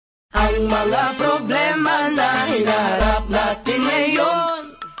Ang mga problema na hinaharap natin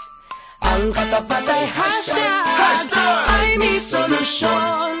ngayon, ang katapat ay hashtag ay may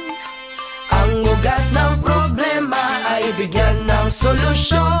solusyon. Ang ugat ng problema ay bigyan ng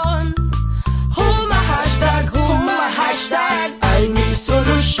solusyon. Hashtag ay may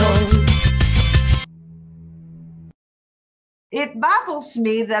solusyon. It baffles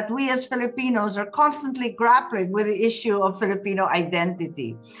me that we as Filipinos are constantly grappling with the issue of Filipino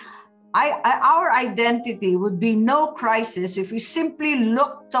identity. Our identity would be no crisis if we simply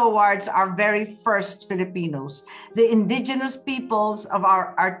look towards our very first Filipinos, the indigenous peoples of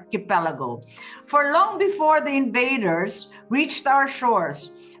our archipelago. For long before the invaders reached our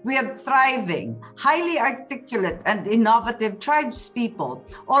shores, we had thriving, highly articulate and innovative tribespeople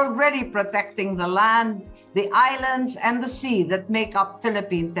already protecting the land, the islands, and the sea that make up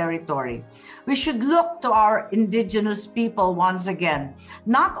Philippine territory. We should look to our indigenous people once again,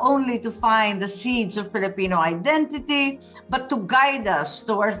 not only to find the seeds of Filipino identity, but to guide us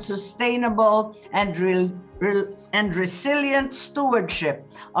towards sustainable and resilient stewardship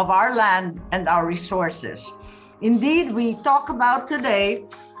of our land and our resources. Indeed, we talk about today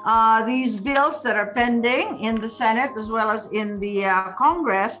these bills that are pending in the Senate as well as in the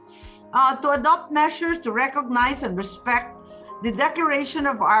Congress to adopt measures to recognize and respect the declaration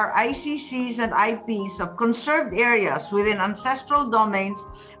of our ICCs and IPs of conserved areas within ancestral domains,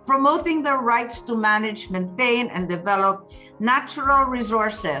 promoting their rights to manage, maintain, and develop natural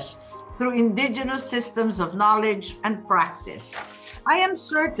resources through indigenous systems of knowledge and practice. I am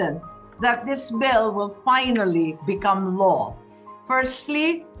certain that this bill will finally become law.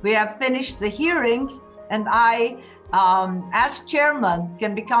 Firstly, we have finished the hearings, and I, as chairman,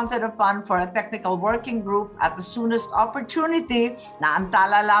 can be counted upon for a technical working group at the soonest opportunity.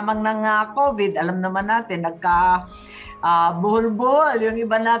 Naantala lamang ng COVID, alam naman natin, buhol-buhol yung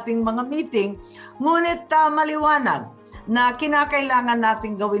iba nating mga meeting. Ngunit maliwanag na kinakailangan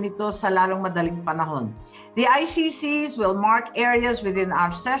nating gawin ito sa lalong madaling panahon. The ICCs will mark areas within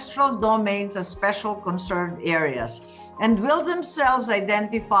ancestral domains as special conserved areas and will themselves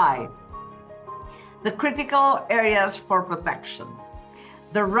identify the critical areas for protection.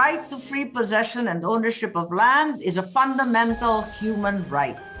 The right to free possession and ownership of land is a fundamental human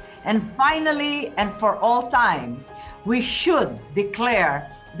right. And finally, and for all time, we should declare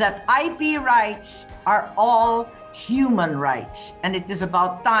that IP rights are all human rights, and it is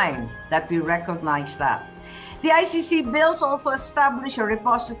about time that we recognize that. The ICC bills also establish a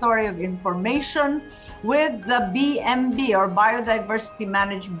repository of information with the BMB, or Biodiversity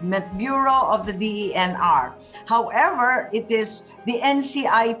Management Bureau of the DENR. However, it is the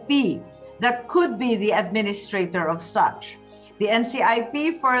NCIP that could be the administrator of such. The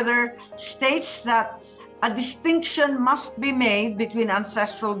NCIP further states that a distinction must be made between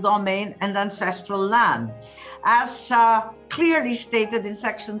ancestral domain and ancestral land, as clearly stated in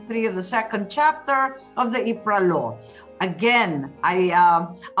Section 3 of the second chapter of the IPRA law. Again, I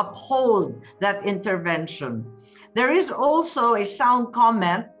uphold that intervention. There is also a sound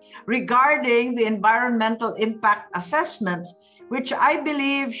comment regarding the environmental impact assessments, which I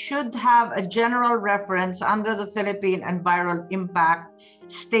believe should have a general reference under the Philippine Environmental Impact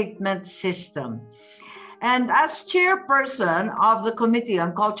Statement System. And as chairperson of the Committee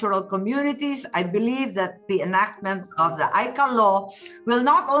on Cultural Communities, I believe that the enactment of the ICA law will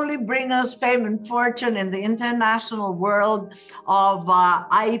not only bring us fame and fortune in the international world of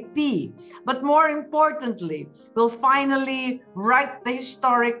IP, but more importantly, will finally right the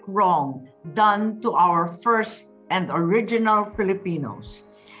historic wrong done to our first and original Filipinos.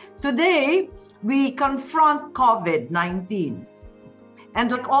 Today, we confront COVID-19. And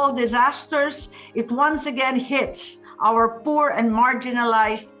like all disasters, it once again hits our poor and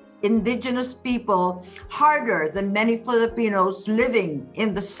marginalized indigenous people harder than many Filipinos living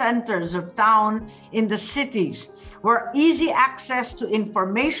in the centers of town, in the cities, where easy access to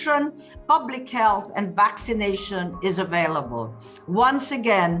information, public health, and vaccination is available. Once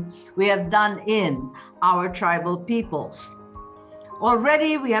again, we have done in our tribal peoples.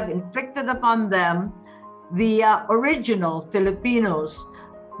 Already, we have inflicted upon them, the original Filipinos,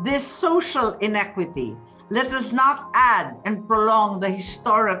 this social inequity. Let us not add and prolong the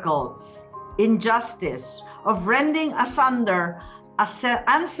historical injustice of rending asunder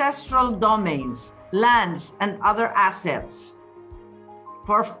ancestral domains, lands, and other assets.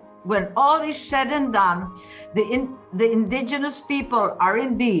 For when all is said and done, the indigenous people are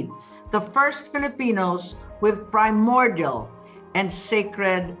indeed the first Filipinos with primordial and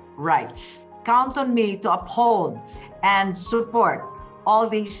sacred rights. Count on me to uphold and support all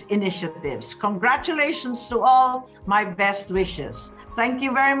these initiatives. Congratulations to all, my best wishes. Thank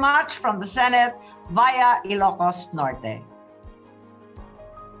you very much from the Senate via Ilocos Norte.